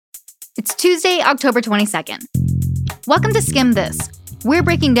It's Tuesday, October 22nd. Welcome to Skim This. We're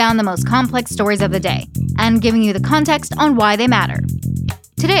breaking down the most complex stories of the day and giving you the context on why they matter.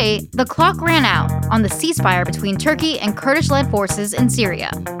 Today, the clock ran out on the ceasefire between Turkey and Kurdish-led forces in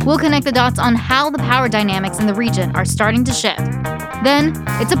Syria. We'll connect the dots on how the power dynamics in the region are starting to shift. Then,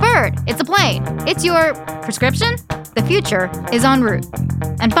 it's a bird, it's a plane, it's your prescription? The future is en route.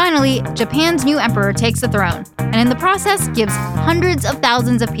 And finally, Japan's new emperor takes the throne, and in the process gives hundreds of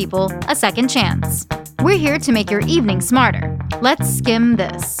thousands of people a second chance. We're here to make your evening smarter. Let's skim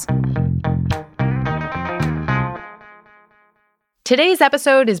this. Today's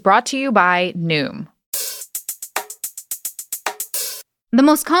episode is brought to you by Noom. The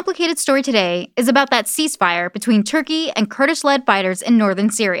most complicated story today is about that ceasefire between Turkey and Kurdish-led fighters in northern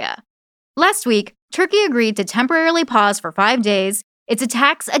Syria. Last week, Turkey agreed to temporarily pause for 5 days its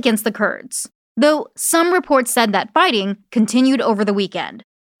attacks against the Kurds, though some reports said that fighting continued over the weekend.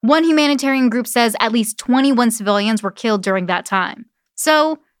 One humanitarian group says at least 21 civilians were killed during that time.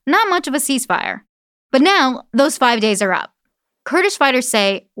 So, not much of a ceasefire. But now, those 5 days are up. Kurdish fighters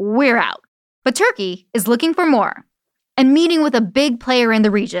say, we're out. But Turkey is looking for more and meeting with a big player in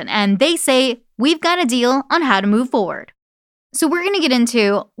the region, and they say, we've got a deal on how to move forward. So we're going to get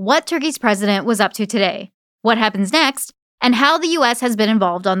into what Turkey's president was up to today, what happens next, and how the U.S. has been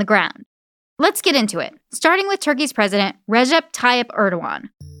involved on the ground. Let's get into it, starting with Turkey's president, Recep Tayyip Erdogan.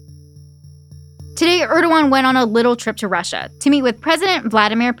 Today, Erdogan went on a little trip to Russia to meet with President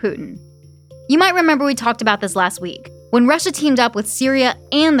Vladimir Putin. You might remember we talked about this last week, when Russia teamed up with Syria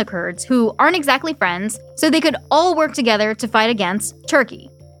and the Kurds, who aren't exactly friends, so they could all work together to fight against Turkey.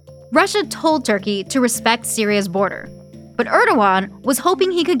 Russia told Turkey to respect Syria's border, but Erdogan was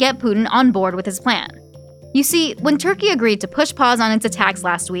hoping he could get Putin on board with his plan. You see, when Turkey agreed to push pause on its attacks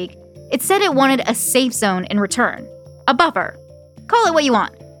last week, it said it wanted a safe zone in return, a buffer. Call it what you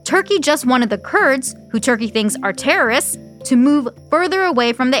want. Turkey just wanted the Kurds, who Turkey thinks are terrorists, to move further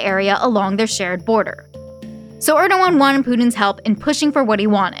away from the area along their shared border. So Erdogan wanted Putin's help in pushing for what he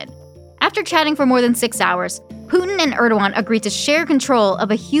wanted. After chatting for more than 6 hours, Putin and Erdogan agreed to share control of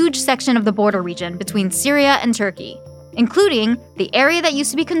a huge section of the border region between Syria and Turkey, including the area that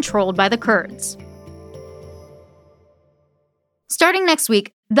used to be controlled by the Kurds. Starting next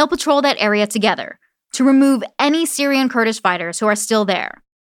week, they'll patrol that area together to remove any Syrian Kurdish fighters who are still there.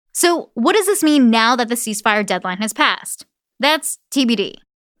 So what does this mean now that the ceasefire deadline has passed? That's TBD.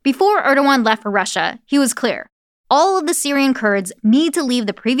 Before Erdogan left for Russia, he was clear. All of the Syrian Kurds need to leave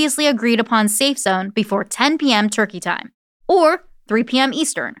the previously agreed upon safe zone before 10 p.m. Turkey time, or 3 p.m.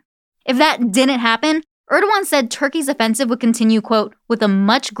 Eastern. If that didn't happen, Erdogan said Turkey's offensive would continue, quote, with a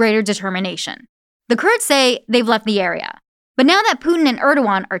much greater determination. The Kurds say they've left the area. But now that Putin and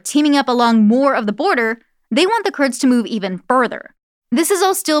Erdogan are teaming up along more of the border, they want the Kurds to move even further. This is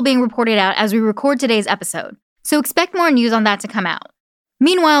all still being reported out as we record today's episode, so expect more news on that to come out.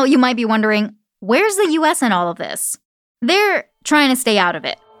 Meanwhile, you might be wondering, where's the U.S. in all of this? They're trying to stay out of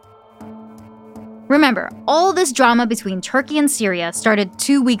it. Remember, all this drama between Turkey and Syria started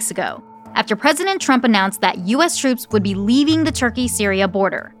 2 weeks ago, after President Trump announced that U.S. troops would be leaving the Turkey-Syria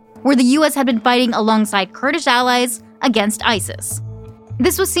border, where the U.S. had been fighting alongside Kurdish allies against ISIS.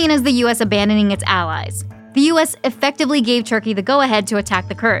 This was seen as the U.S. abandoning its allies. The U.S. effectively gave Turkey the go-ahead to attack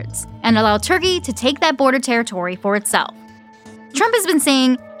the Kurds, and allowed Turkey to take that border territory for itself. Trump has been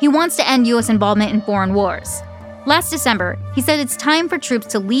saying he wants to end U.S. involvement in foreign wars. Last December, he said it's time for troops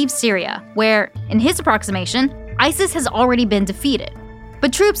to leave Syria, where, in his approximation, ISIS has already been defeated.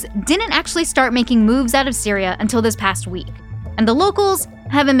 But troops didn't actually start making moves out of Syria until this past week, and the locals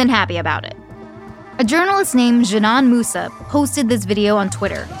haven't been happy about it. A journalist named Janan Musa posted this video on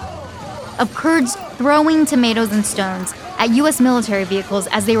Twitter of Kurds throwing tomatoes and stones at U.S. military vehicles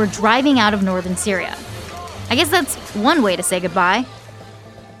as they were driving out of northern Syria. I guess that's one way to say goodbye.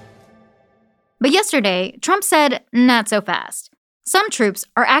 But yesterday, Trump said, not so fast. Some troops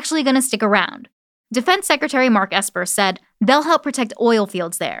are actually going to stick around. Defense Secretary Mark Esper said they'll help protect oil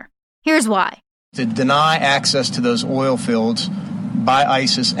fields there. Here's why. To deny access to those oil fields by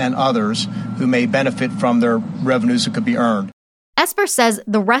ISIS and others who may benefit from their revenues that could be earned. Esper says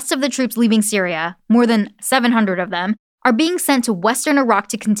the rest of the troops leaving Syria, more than 700 of them, are being sent to western Iraq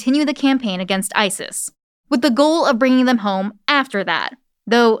to continue the campaign against ISIS, with the goal of bringing them home after that,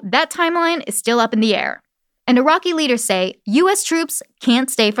 though that timeline is still up in the air. And Iraqi leaders say U.S. troops can't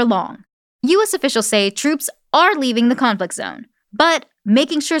stay for long. U.S. officials say troops are leaving the conflict zone, but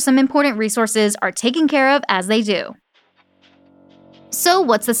making sure some important resources are taken care of as they do. So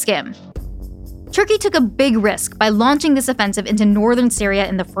what's the skim? Turkey took a big risk by launching this offensive into northern Syria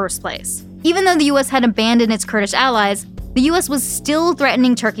in the first place. Even though the U.S. had abandoned its Kurdish allies, the US was still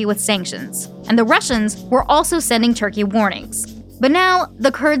threatening Turkey with sanctions, and the Russians were also sending Turkey warnings. But now,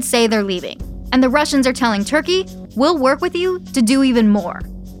 the Kurds say they're leaving, and the Russians are telling Turkey, we'll work with you to do even more.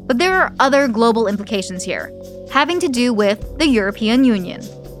 But there are other global implications here, having to do with the European Union,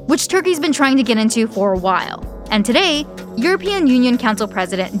 which Turkey's been trying to get into for a while. And today, European Union Council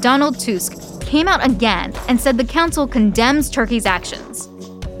President Donald Tusk came out again and said the Council condemns Turkey's actions.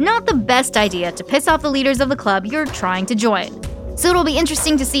 Not the best idea to piss off the leaders of the club you're trying to join. So it'll be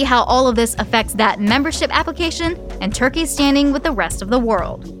interesting to see how all of this affects that membership application and Turkey's standing with the rest of the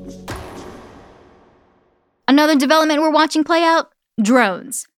world. Another development we're watching play out?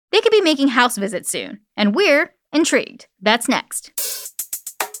 Drones. They could be making house visits soon, and we're intrigued. That's next.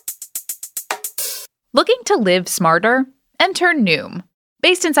 Looking to live smarter? Enter Noom.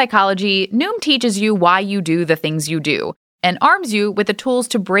 Based in psychology, Noom teaches you why you do the things you do and arms you with the tools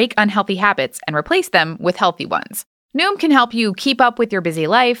to break unhealthy habits and replace them with healthy ones. Noom can help you keep up with your busy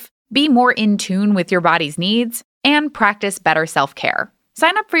life, be more in tune with your body's needs, and practice better self-care.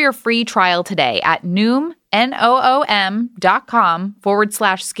 Sign up for your free trial today at Noom,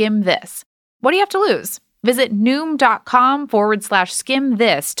 Noom.com/skim this. What do you have to lose? Visit Noom.com/skim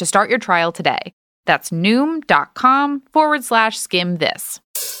this to start your trial today. That's Noom.com/skim this.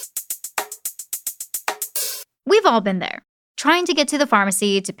 We've all been there, trying to get to the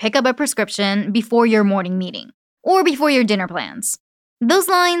pharmacy to pick up a prescription before your morning meeting, or before your dinner plans. Those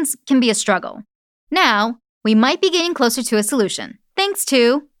lines can be a struggle. Now, we might be getting closer to a solution, thanks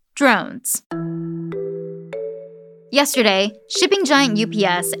to drones. Yesterday, shipping giant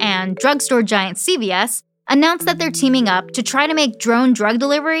UPS and drugstore giant CVS announced that they're teaming up to try to make drone drug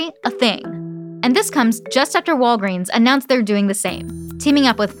delivery a thing. And this comes just after Walgreens announced they're doing the same, teaming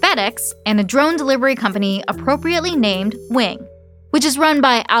up with FedEx and a drone delivery company appropriately named Wing, which is run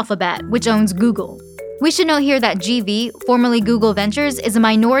by Alphabet, which owns Google. We should note here that GV, formerly Google Ventures, is a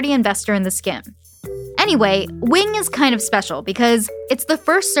minority investor in the Skim. Anyway, Wing is kind of special because it's the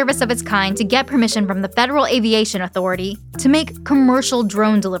first service of its kind to get permission from the Federal Aviation Authority to make commercial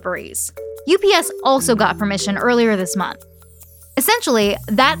drone deliveries. UPS also got permission earlier this month. Essentially,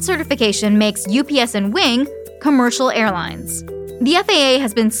 that certification makes UPS and Wing commercial airlines. The FAA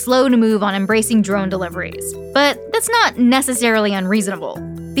has been slow to move on embracing drone deliveries, but that's not necessarily unreasonable,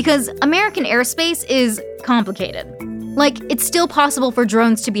 because American airspace is complicated. Like, it's still possible for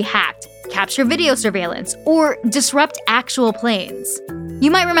drones to be hacked, capture video surveillance, or disrupt actual planes.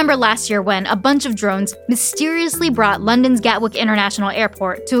 You might remember last year when a bunch of drones mysteriously brought London's Gatwick International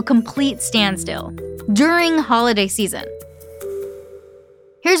Airport to a complete standstill during holiday season.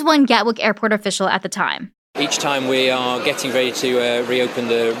 Here's one Gatwick Airport official at the time. Each time we are getting ready to reopen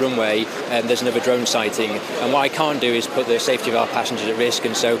the runway, there's another drone sighting. And what I can't do is put the safety of our passengers at risk,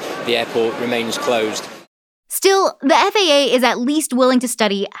 and so the airport remains closed. Still, the FAA is at least willing to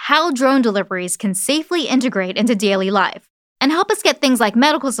study how drone deliveries can safely integrate into daily life and help us get things like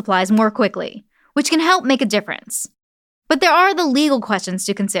medical supplies more quickly, which can help make a difference. But there are the legal questions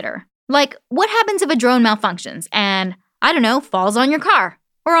to consider, like what happens if a drone malfunctions and, falls on your car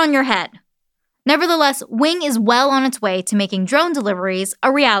or on your head? Nevertheless, Wing is well on its way to making drone deliveries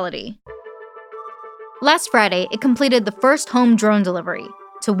a reality. Last Friday, it completed the first home drone delivery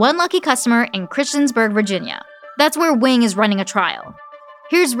to one lucky customer in Christiansburg, Virginia. That's where Wing is running a trial.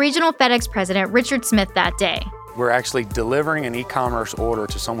 Here's Regional FedEx President Richard Smith that day. We're actually delivering an e-commerce order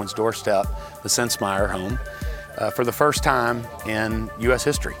to someone's doorstep, the Sensmeyer home, for the first time in U.S.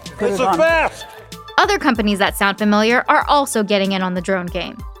 history. It's a fast! Other companies that sound familiar are also getting in on the drone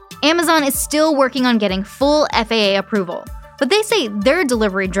game. Amazon is still working on getting full FAA approval, but they say their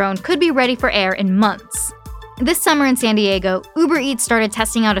delivery drone could be ready for air in months. This summer in San Diego, Uber Eats started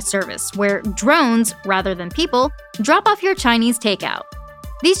testing out a service where drones, rather than people, drop off your Chinese takeout.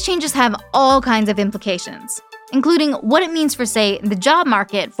 These changes have all kinds of implications, including what it means for, say, the job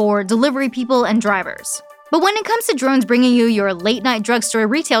market for delivery people and drivers. But when it comes to drones bringing you your late-night drugstore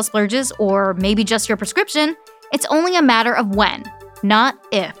retail splurges, or maybe just your prescription, it's only a matter of when, not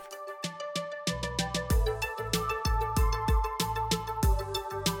if.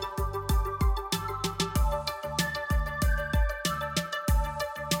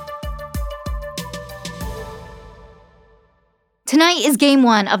 Tonight is Game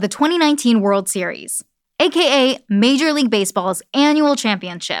 1 of the 2019 World Series, aka Major League Baseball's annual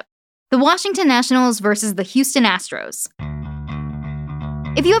championship, the Washington Nationals versus the Houston Astros.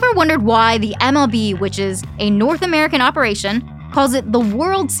 If you ever wondered why the MLB, which is a North American operation, calls it the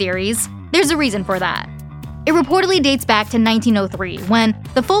World Series, there's a reason for that. It reportedly dates back to 1903, when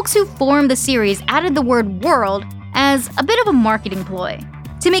the folks who formed the series added the word world as a bit of a marketing ploy,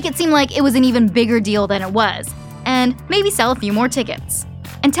 to make it seem like it was an even bigger deal than it was, and maybe sell a few more tickets.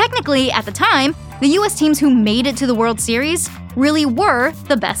 And technically, at the time, the US teams who made it to the World Series really were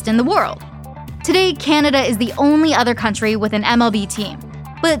the best in the world. Today, Canada is the only other country with an MLB team,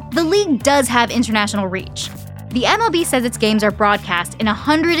 but the league does have international reach. The MLB says its games are broadcast in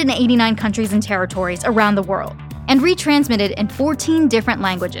 189 countries and territories around the world, and retransmitted in 14 different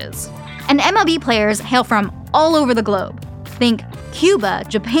languages. And MLB players hail from all over the globe. Think Cuba,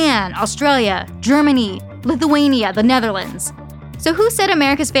 Japan, Australia, Germany, Lithuania, the Netherlands. So who said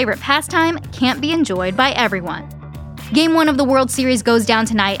America's favorite pastime can't be enjoyed by everyone? Game 1 of the World Series goes down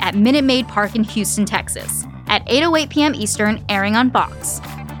tonight at Minute Maid Park in Houston, Texas, at 8:08 p.m. Eastern, airing on Fox.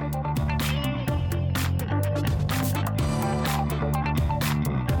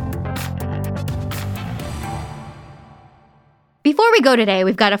 Before we go today,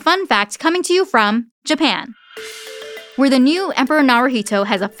 we've got a fun fact coming to you from Japan, where the new Emperor Naruhito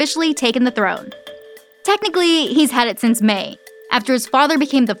has officially taken the throne. Technically, he's had it since May, after his father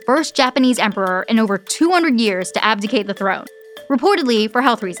became the first Japanese emperor in over 200 years to abdicate the throne, reportedly for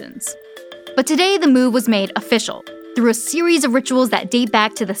health reasons. But today, the move was made official through a series of rituals that date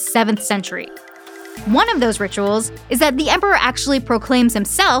back to the 7th century. One of those rituals is that the emperor actually proclaims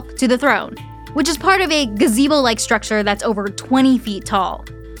himself to the throne, which is part of a gazebo-like structure that's over 20 feet tall.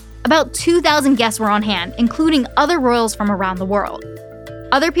 About 2,000 guests were on hand, including other royals from around the world.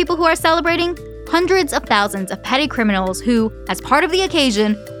 Other people who are celebrating? Hundreds of thousands of petty criminals who, as part of the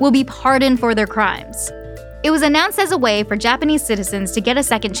occasion, will be pardoned for their crimes. It was announced as a way for Japanese citizens to get a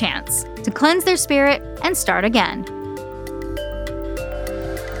second chance, to cleanse their spirit and start again.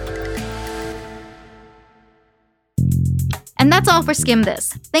 And that's all for Skim This.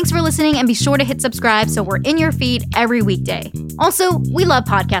 Thanks for listening, and be sure to hit subscribe so we're in your feed every weekday. Also, we love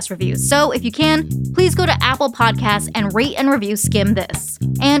podcast reviews, so if you can, please go to Apple Podcasts and rate and review Skim This.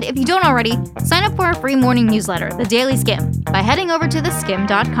 And if you don't already, sign up for our free morning newsletter, The Daily Skim, by heading over to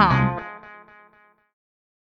theskim.com.